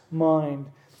sensuous mind.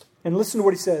 And listen to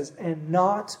what he says, and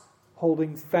not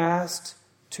holding fast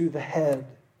to the head,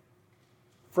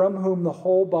 from whom the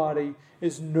whole body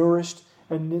is nourished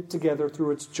and knit together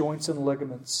through its joints and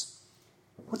ligaments.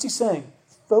 What's he saying?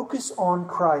 Focus on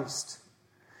Christ.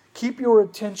 Keep your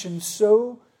attention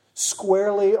so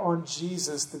squarely on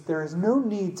Jesus that there is no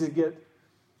need to get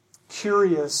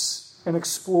curious and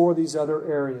explore these other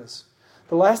areas.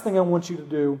 The last thing I want you to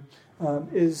do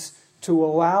is to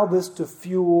allow this to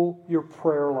fuel your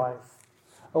prayer life.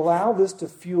 Allow this to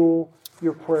fuel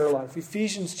your prayer life.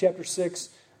 Ephesians chapter 6,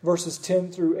 verses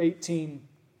 10 through 18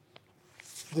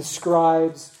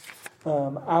 describes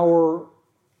our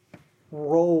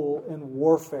role in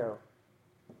warfare.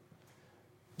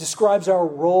 Describes our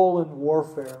role in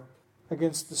warfare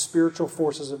against the spiritual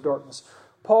forces of darkness.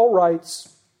 Paul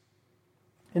writes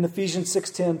in Ephesians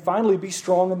 6:10, finally be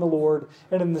strong in the Lord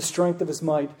and in the strength of His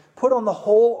might. Put on the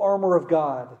whole armor of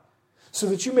God, so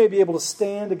that you may be able to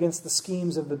stand against the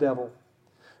schemes of the devil.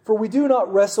 For we do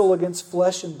not wrestle against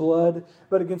flesh and blood,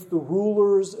 but against the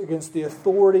rulers, against the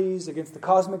authorities, against the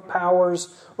cosmic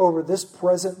powers over this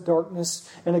present darkness,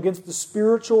 and against the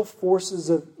spiritual forces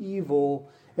of evil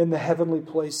in the heavenly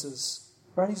places.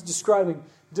 Right? He's describing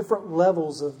different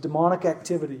levels of demonic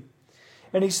activity.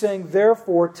 And he's saying,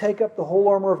 therefore, take up the whole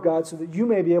armor of God so that you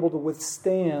may be able to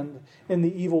withstand in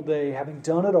the evil day, having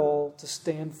done it all to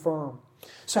stand firm.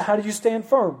 So how do you stand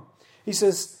firm? He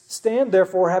says, stand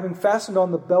therefore, having fastened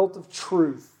on the belt of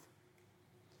truth.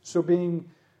 So being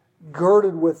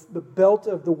girded with the belt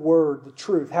of the word, the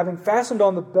truth. Having fastened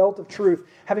on the belt of truth.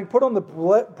 Having put on the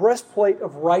breastplate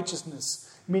of righteousness.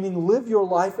 Meaning live your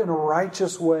life in a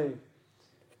righteous way.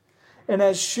 And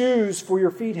as shoes for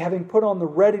your feet, having put on the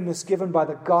readiness given by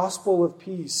the gospel of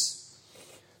peace.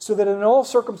 So that in all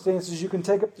circumstances you can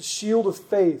take up the shield of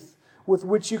faith, with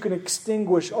which you can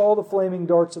extinguish all the flaming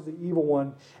darts of the evil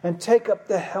one, and take up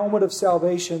the helmet of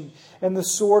salvation and the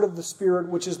sword of the Spirit,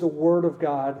 which is the Word of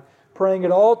God, praying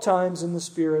at all times in the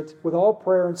Spirit, with all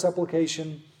prayer and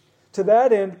supplication. To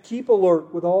that end, keep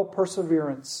alert with all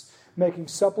perseverance, making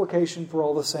supplication for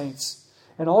all the saints,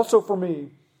 and also for me,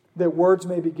 that words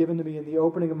may be given to me in the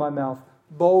opening of my mouth,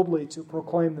 boldly to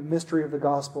proclaim the mystery of the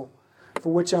gospel,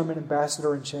 for which I'm an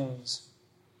ambassador in chains.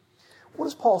 What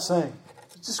is Paul saying?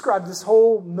 He described this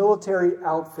whole military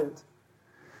outfit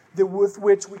with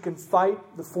which we can fight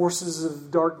the forces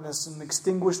of darkness and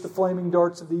extinguish the flaming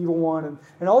darts of the evil one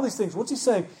and all these things. What's he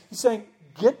saying? He's saying,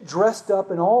 get dressed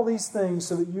up in all these things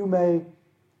so that you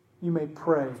may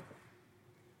pray.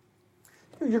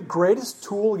 Your greatest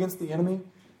tool against the enemy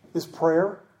is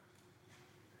prayer.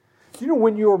 Do you know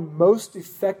when you're most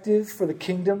effective for the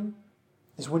kingdom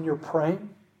is when you're praying?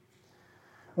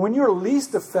 When you're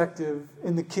least effective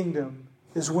in the kingdom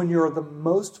is when you're the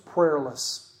most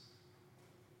prayerless.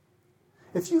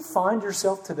 If you find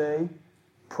yourself today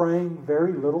praying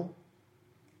very little,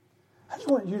 I just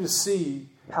want you to see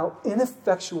how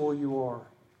ineffectual you are.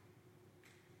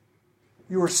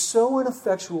 You are so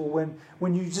ineffectual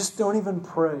when you just don't even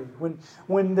pray,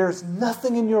 when there's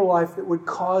nothing in your life that would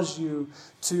cause you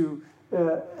to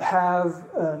have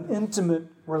an intimate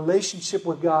relationship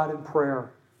with God in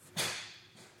prayer.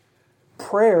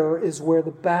 Prayer is where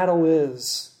the battle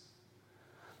is.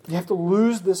 You have to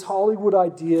lose this Hollywood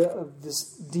idea of this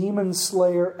demon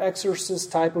slayer,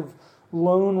 exorcist type of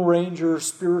Lone Ranger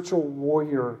spiritual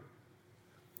warrior.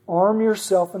 Arm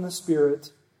yourself in the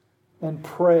Spirit and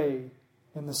pray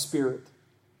in the Spirit.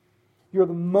 You're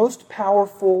the most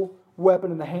powerful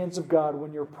weapon in the hands of God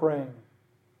when you're praying.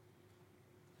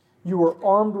 You are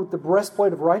armed with the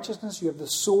breastplate of righteousness. You have the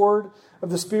sword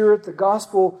of the Spirit, the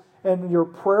gospel, and you're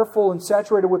prayerful and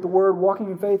saturated with the Word, walking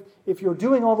in faith. If you're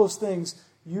doing all those things,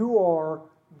 you are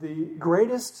the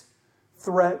greatest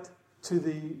threat to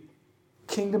the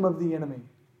kingdom of the enemy,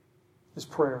 is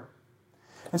prayer.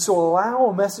 And so allow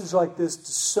a message like this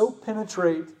to so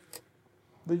penetrate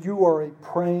that you are a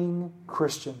praying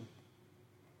Christian.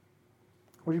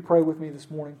 Would you pray with me this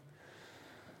morning?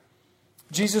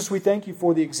 Jesus, we thank you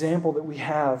for the example that we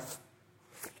have.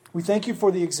 We thank you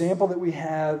for the example that we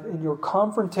have in your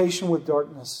confrontation with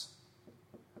darkness.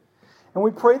 And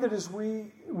we pray that as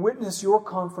we witness your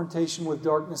confrontation with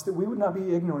darkness, that we would not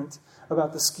be ignorant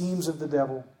about the schemes of the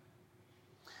devil.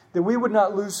 That we would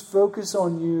not lose focus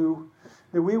on you.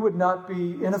 That we would not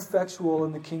be ineffectual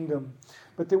in the kingdom.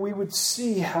 But that we would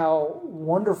see how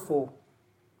wonderful,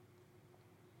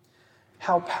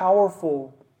 how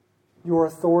powerful your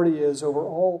authority is over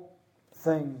all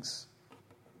things.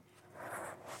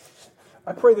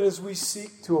 I pray that as we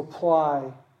seek to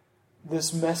apply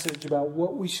this message about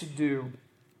what we should do,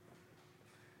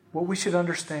 what we should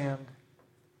understand,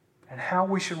 and how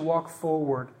we should walk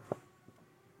forward,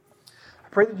 I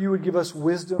pray that you would give us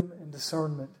wisdom and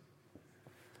discernment,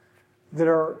 that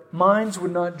our minds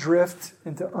would not drift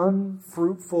into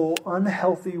unfruitful,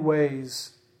 unhealthy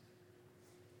ways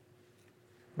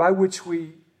by which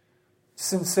we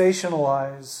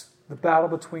sensationalize the battle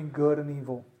between good and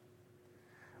evil.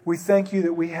 We thank you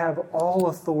that we have all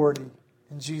authority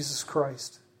in Jesus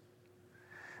Christ.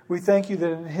 We thank you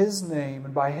that in His name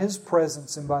and by His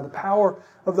presence and by the power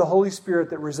of the Holy Spirit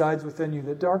that resides within you,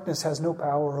 that darkness has no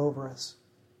power over us.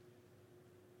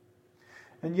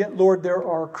 And yet, Lord, there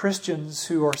are Christians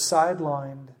who are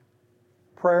sidelined,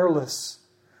 prayerless,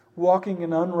 walking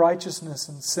in unrighteousness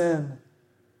and sin,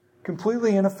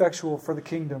 completely ineffectual for the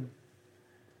kingdom.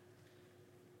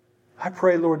 I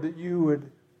pray, Lord, that you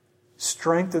would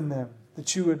strengthen them,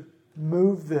 that you would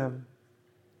move them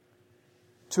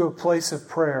to a place of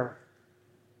prayer,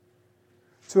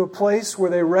 to a place where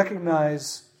they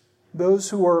recognize those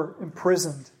who are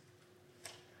imprisoned,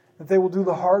 that they will do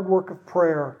the hard work of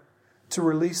prayer to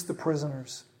release the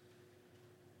prisoners.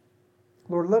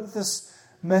 Lord, let this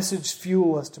message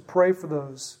fuel us to pray for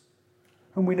those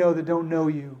whom we know that don't know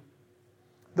you,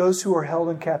 those who are held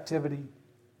in captivity,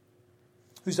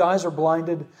 whose eyes are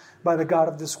blinded by the god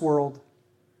of this world.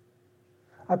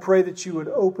 I pray that you would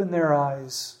open their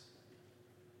eyes.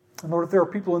 And Lord, if there are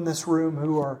people in this room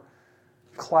who are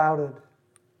clouded,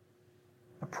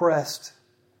 oppressed,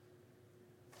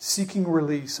 seeking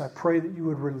release, I pray that you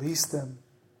would release them.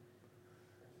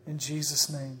 In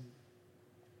Jesus' name,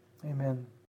 amen.